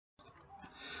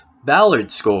Ballard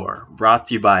Score, brought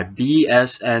to you by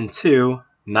BSN2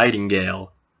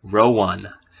 Nightingale, Row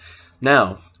 1.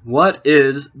 Now, what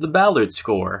is the Ballard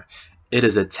Score? It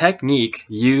is a technique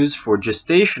used for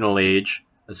gestational age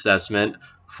assessment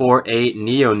for a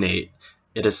neonate.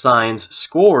 It assigns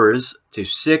scores to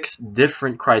 6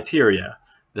 different criteria,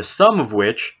 the sum of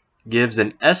which gives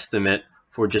an estimate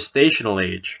for gestational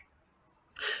age.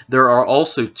 There are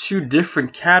also 2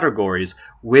 different categories,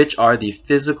 which are the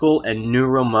physical and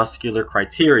neuromuscular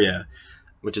criteria,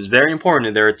 which is very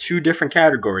important. There are 2 different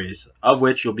categories, of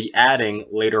which you'll be adding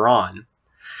later on.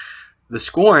 The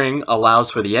scoring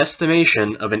allows for the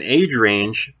estimation of an age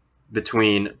range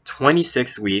between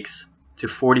 26 weeks to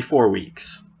 44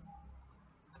 weeks.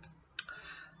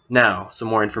 Now, some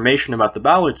more information about the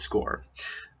Ballard score.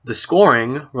 The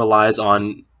scoring relies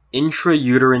on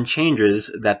intrauterine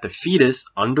changes that the fetus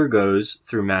undergoes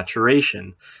through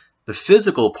maturation. The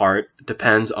physical part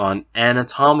depends on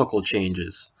anatomical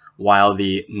changes, while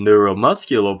the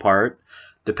neuromuscular part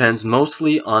depends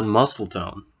mostly on muscle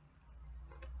tone.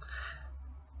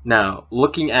 Now,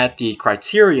 looking at the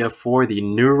criteria for the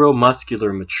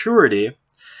neuromuscular maturity,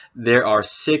 there are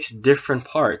 6 different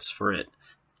parts for it.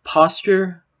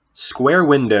 Posture, square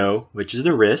window, which is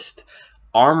the wrist,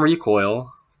 arm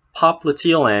recoil,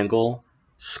 popliteal angle,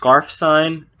 scarf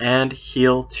sign, and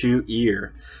heel to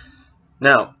ear.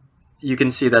 Now, you can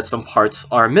see that some parts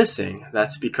are missing.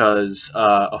 That's because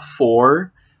a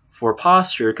 4 for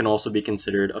posture can also be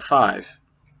considered a 5.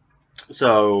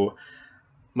 So,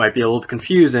 might be a little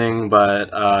confusing,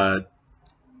 but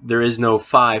there is no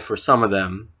 5 for some of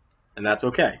them, and that's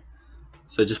okay.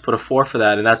 So just put a 4 for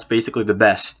that, and that's basically the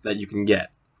best that you can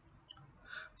get.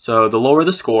 So the lower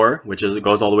the score, which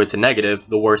goes all the way to negative,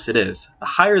 the worse it is. The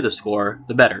higher the score,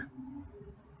 the better.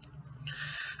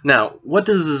 Now, what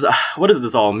does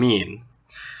this all mean?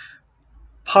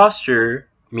 Posture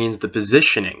means the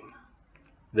positioning.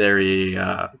 Very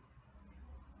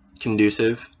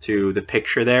conducive to the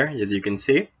picture there, as you can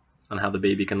see, on how the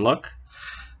baby can look.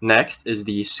 Next is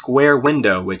the square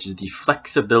window, which is the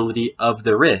flexibility of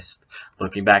the wrist.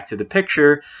 Looking back to the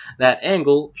picture, that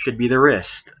angle should be the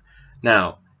wrist.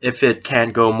 Now, if it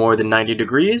can't go more than 90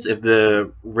 degrees, if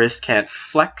the wrist can't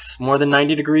flex more than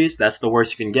 90 degrees, that's the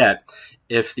worst you can get.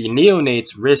 If the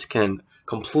neonate's wrist can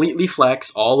completely flex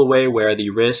all the way where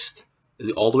the wrist is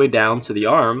all the way down to the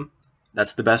arm,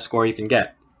 that's the best score you can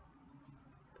get.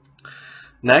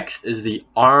 Next is the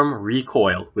arm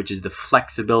recoil, which is the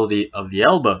flexibility of the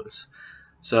elbows.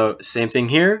 So same thing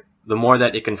here, the more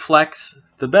that it can flex,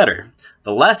 the better.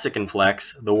 The less it can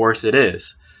flex, the worse it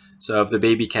is. So if the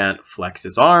baby can't flex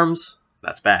his arms,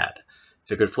 that's bad.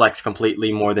 If it could flex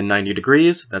completely more than 90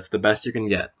 degrees, that's the best you can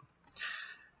get.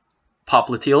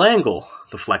 Popliteal angle,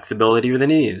 the flexibility of the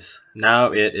knees.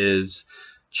 Now it is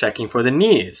checking for the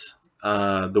knees.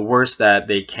 The worse that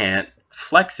they can't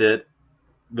flex it,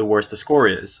 the worse the score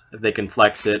is. If they can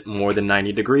flex it more than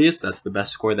 90 degrees, that's the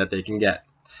best score that they can get.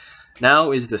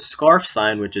 Now is the scarf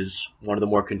sign, which is one of the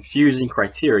more confusing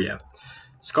criteria.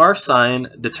 Scarf sign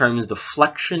determines the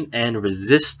flexion and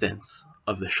resistance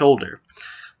of the shoulder.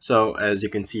 So as you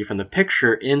can see from the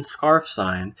picture in scarf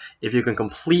sign, if you can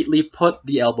completely put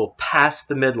the elbow past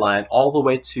the midline all the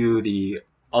way to the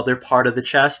other part of the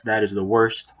chest, that is the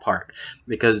worst part,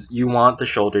 because you want the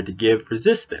shoulder to give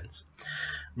resistance.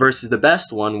 Versus the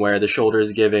best one, where the shoulder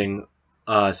is giving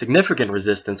significant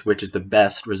resistance, which is the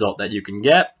best result that you can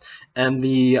get. And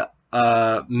the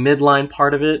midline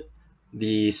part of it,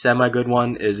 the semi-good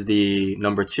one, is the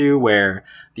number 2, where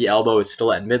the elbow is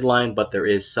still at midline, but there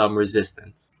is some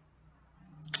resistance.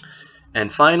 And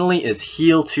finally is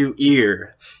heel to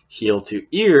ear. Heel to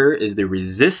ear is the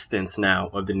resistance now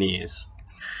of the knees.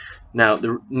 Now,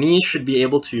 the knees should be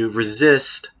able to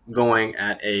resist going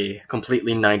at a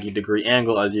completely 90-degree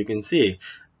angle, as you can see.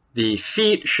 The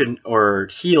feet or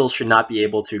heels should not be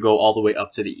able to go all the way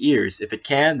up to the ears. If it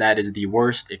can, that is the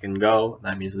worst it can go.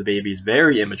 That means the baby is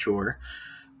very immature.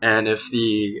 And if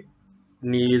the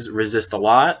knees resist a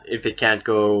lot, if it can't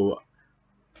go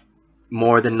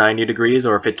more than 90 degrees,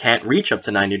 or if it can't reach up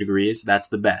to 90 degrees, that's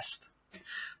the best.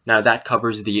 Now, that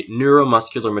covers the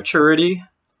neuromuscular maturity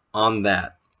on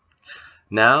that.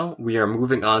 Now we are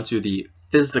moving on to the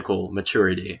physical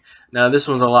maturity. Now this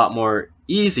one's a lot more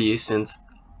easy since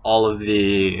all of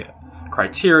the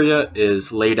criteria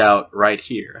is laid out right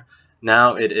here.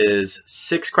 Now it is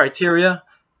 6 criteria,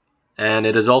 and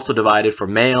it is also divided for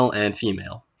male and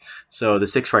female. So the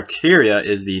 6 criteria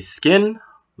is the skin,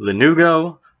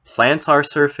 lanugo, plantar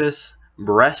surface,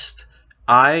 breast,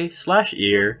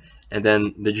 eye/ear, and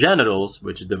then the genitals,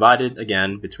 which is divided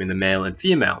again between the male and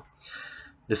female.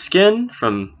 The skin,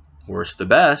 from worst to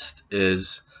best,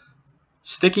 is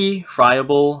Sticky,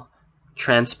 friable,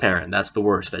 transparent. That's the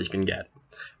worst that you can get.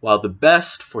 While the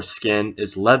best for skin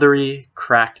is leathery,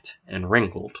 cracked, and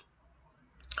wrinkled.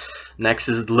 Next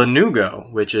is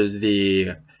lanugo, which is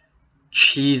the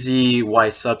cheesy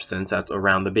white substance that's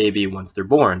around the baby once they're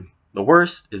born. The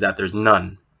worst is that there's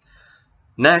none.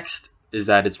 Next is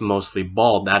that it's mostly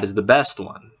bald. That is the best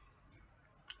one.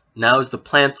 Now is the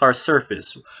plantar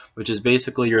surface, which is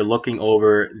basically you're looking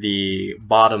over the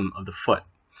bottom of the foot.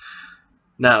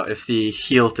 Now, if the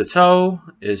heel to toe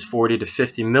is 40 to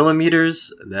 50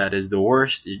 millimeters, that is the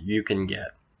worst you can get.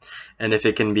 And if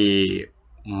it can be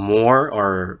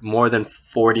more than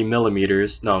 40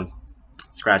 millimeters, no,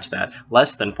 scratch that,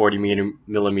 less than 40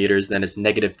 millimeters, then it's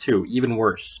 -2, even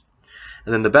worse.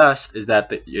 And then the best is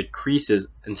that it creases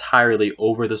entirely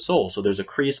over the sole. So there's a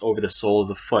crease over the sole of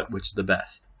the foot, which is the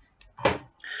best.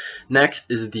 Next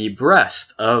is the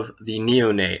breast of the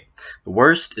neonate. The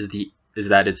worst is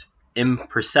that it's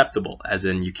imperceptible, as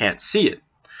in you can't see it.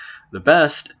 The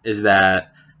best is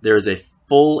that there's a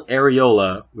full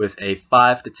areola with a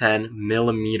 5 to 10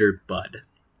 millimeter bud.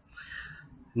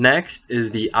 Next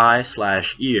is the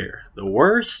eye/ear. The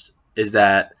worst is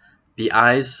that the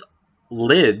eyes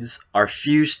lids are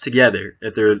fused together.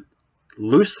 If they're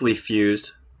loosely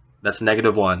fused, that's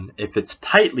 -1. If it's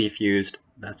tightly fused,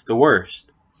 that's the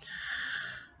worst.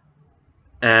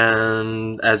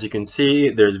 And as you can see,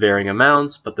 there's varying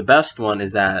amounts, but the best one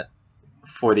is that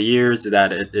for the ears,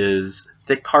 that it is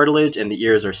thick cartilage and the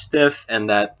ears are stiff and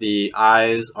that the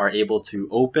eyes are able to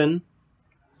open.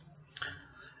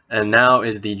 And now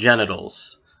is the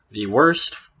genitals. The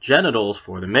worst genitals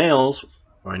for the males,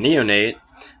 for a neonate,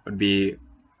 would be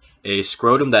a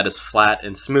scrotum that is flat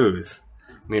and smooth.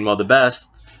 Meanwhile, the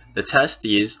best, the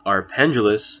testes are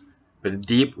pendulous with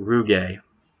deep rugae.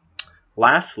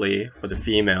 Lastly, for the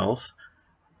females,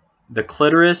 the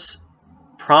clitoris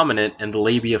prominent and the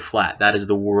labia flat. That is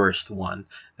the worst one.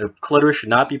 The clitoris should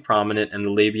not be prominent and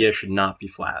the labia should not be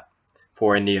flat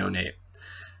for a neonate.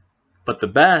 But the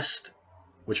best,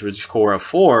 which would score a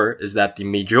 4, is that the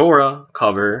majora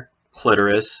cover,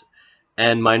 clitoris,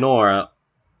 and minora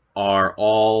are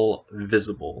all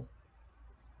visible.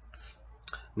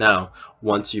 Now,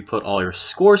 once you put all your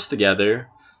scores together,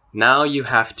 now you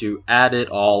have to add it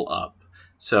all up.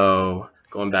 So,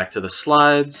 going back to the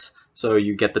slides, so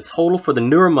you get the total for the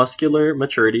neuromuscular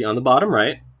maturity on the bottom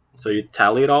right. So you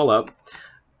tally it all up.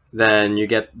 Then you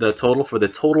get the total for the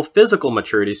total physical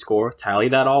maturity score, tally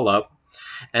that all up.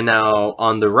 And now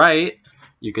on the right,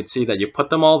 you could see that you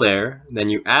put them all there, then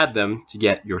you add them to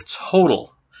get your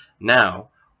total. Now,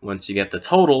 once you get the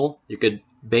total, you could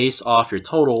base off your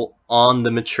total on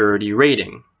the maturity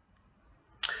rating.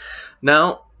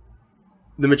 Now,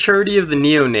 the maturity of the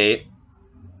neonate,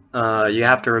 you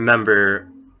have to remember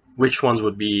which ones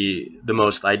would be the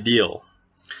most ideal.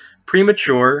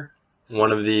 Premature,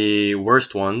 one of the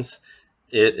worst ones,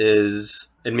 it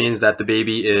means that the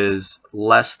baby is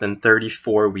less than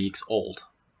 34 weeks old.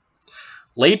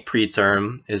 Late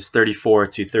preterm is 34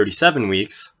 to 37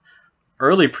 weeks.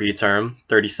 Early preterm,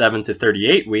 37 to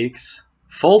 38 weeks.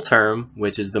 Full term,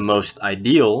 which is the most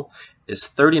ideal, is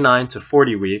 39 to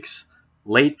 40 weeks.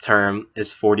 Late term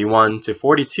is 41 to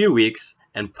 42 weeks.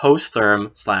 And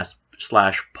post-term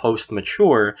slash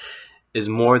post-mature is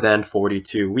more than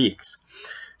 42 weeks.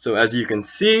 So as you can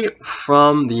see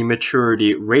from the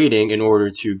maturity rating, in order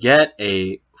to get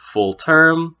a full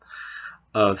term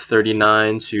of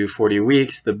 39 to 40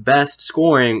 weeks, the best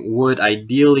scoring would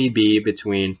ideally be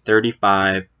between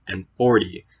 35 and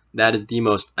 40. That is the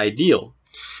most ideal.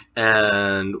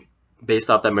 And based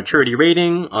off that maturity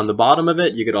rating, on the bottom of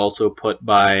it, you could also put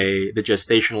by the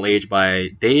gestational age by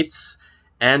dates,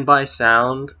 and by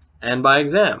sound, and by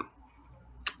exam.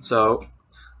 So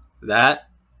that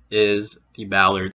is the Ballard